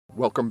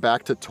Welcome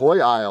back to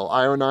Toy Aisle,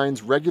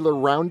 IO9's regular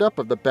roundup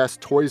of the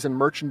best toys and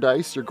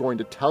merchandise you're going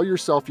to tell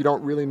yourself you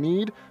don't really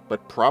need,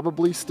 but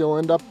probably still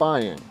end up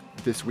buying.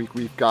 This week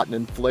we've got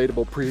an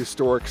inflatable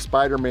prehistoric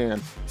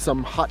Spider-Man,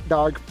 some hot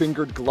dog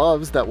fingered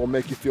gloves that will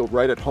make you feel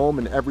right at home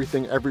in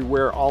Everything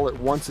Everywhere All at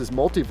Once's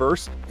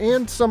Multiverse,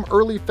 and some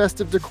early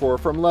festive decor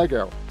from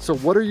LEGO. So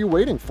what are you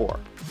waiting for?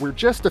 We're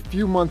just a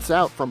few months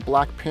out from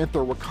Black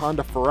Panther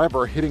Wakanda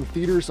Forever hitting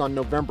theaters on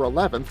November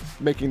 11th,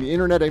 making the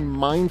internet a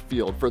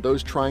minefield for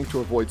those trying to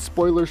avoid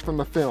spoilers from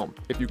the film.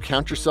 If you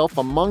count yourself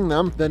among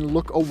them, then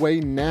look away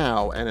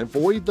now and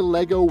avoid the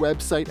LEGO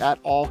website at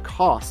all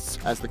costs,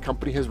 as the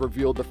company has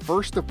revealed the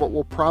first of what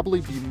will probably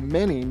be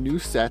many new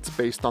sets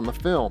based on the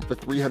film. The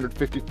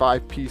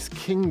 355-piece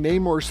King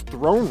Namor's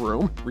throne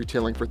room,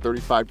 retailing for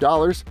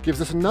 $35,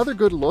 gives us another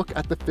good look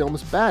at the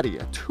film's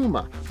baddie,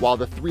 Atuma, while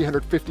the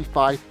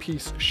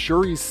 355-piece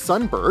Shuri's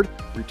Sunbird,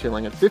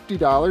 retailing at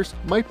 $50,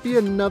 might be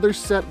another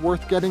set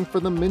worth getting for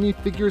the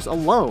minifigures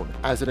alone,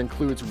 as it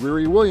includes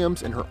Riri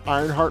Williams in her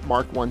Ironheart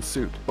Mark I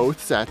suit. Both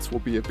sets will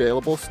be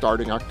available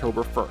starting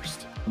October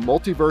 1st. The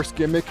Multiverse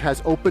gimmick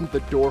has opened the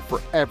door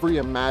for every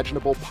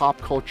imaginable pop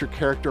culture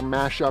character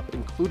mashup,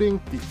 including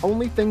the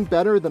only thing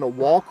better than a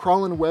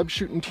wall-crawling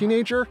web-shooting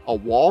teenager, a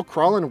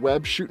wall-crawling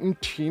web-shooting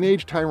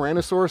teenage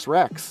Tyrannosaurus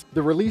Rex.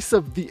 The release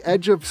of the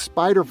Edge of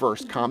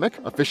Spider-Verse comic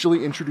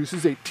officially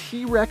introduces a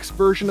T-Rex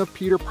version of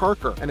Peter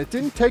Parker, and it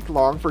didn't take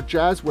long for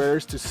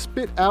Jazzwares to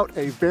spit out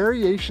a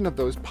variation of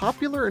those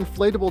popular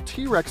inflatable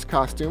T-Rex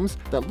costumes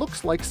that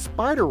looks like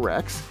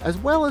Spider-Rex, as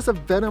well as a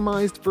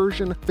venomized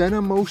version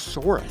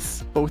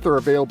Venomosaurus. Both are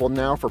available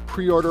now for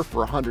pre-order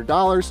for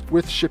 $100,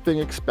 with shipping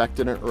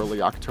expected in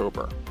early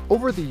October.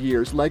 Over the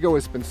years, LEGO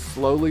has been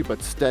slowly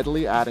but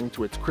steadily adding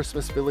to its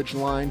Christmas Village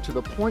line to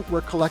the point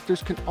where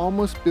collectors can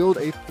almost build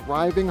a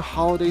thriving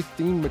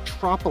holiday-themed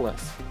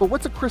metropolis. But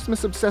what's a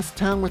Christmas-obsessed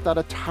town without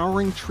a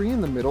towering tree in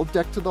the middle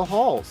decked to the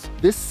halls?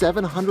 This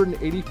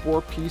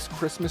 784-piece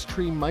Christmas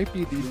tree might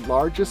be the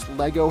largest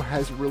LEGO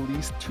has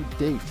released to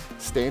date,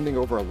 standing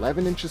over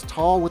 11 inches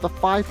tall with a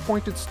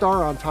 5-pointed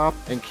star on top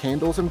and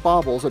candles and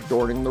baubles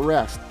adorning the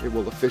rest. It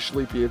will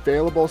officially be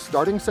available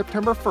starting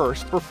September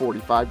 1st for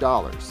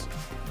 $45.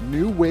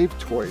 New Wave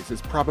Toys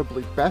is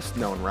probably best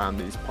known around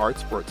these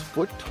parts for its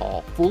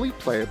foot-tall, fully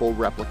playable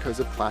replicas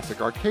of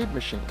classic arcade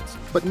machines.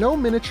 But no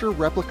miniature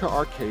replica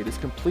arcade is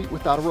complete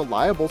without a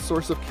reliable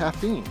source of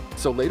caffeine.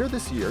 So later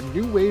this year,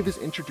 New Wave is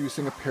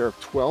introducing a pair of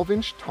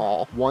 12-inch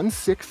tall,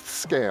 1/6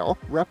 scale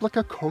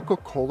replica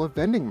Coca-Cola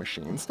vending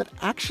machines that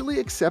actually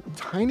accept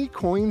tiny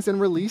coins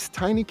and release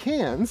tiny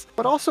cans,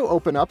 but also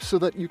open up so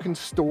that you can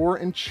store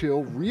and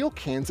chill real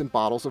cans and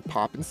bottles of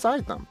pop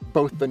inside them.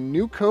 Both the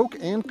new Coke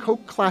and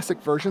Coke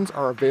Classic versions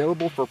are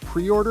available for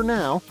pre-order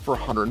now for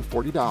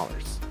 $140.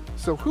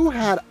 So who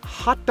had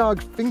hot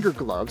dog finger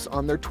gloves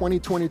on their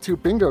 2022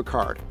 bingo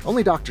card?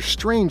 Only Dr.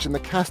 Strange and the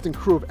cast and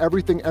crew of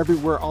Everything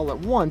Everywhere All at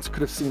Once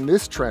could have seen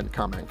this trend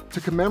coming. To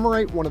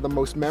commemorate one of the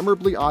most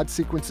memorably odd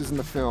sequences in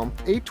the film,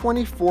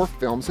 A24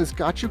 Films has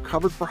got you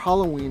covered for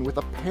Halloween with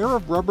a pair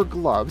of rubber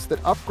gloves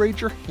that upgrade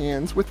your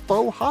hands with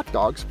faux hot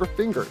dogs for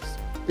fingers.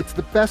 It's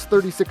the best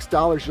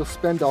 $36 you'll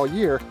spend all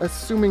year,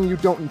 assuming you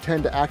don't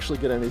intend to actually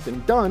get anything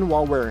done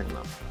while wearing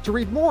them. To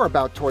read more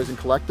about toys and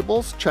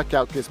collectibles, check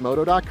out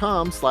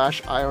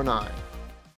gizmodo.com/io9.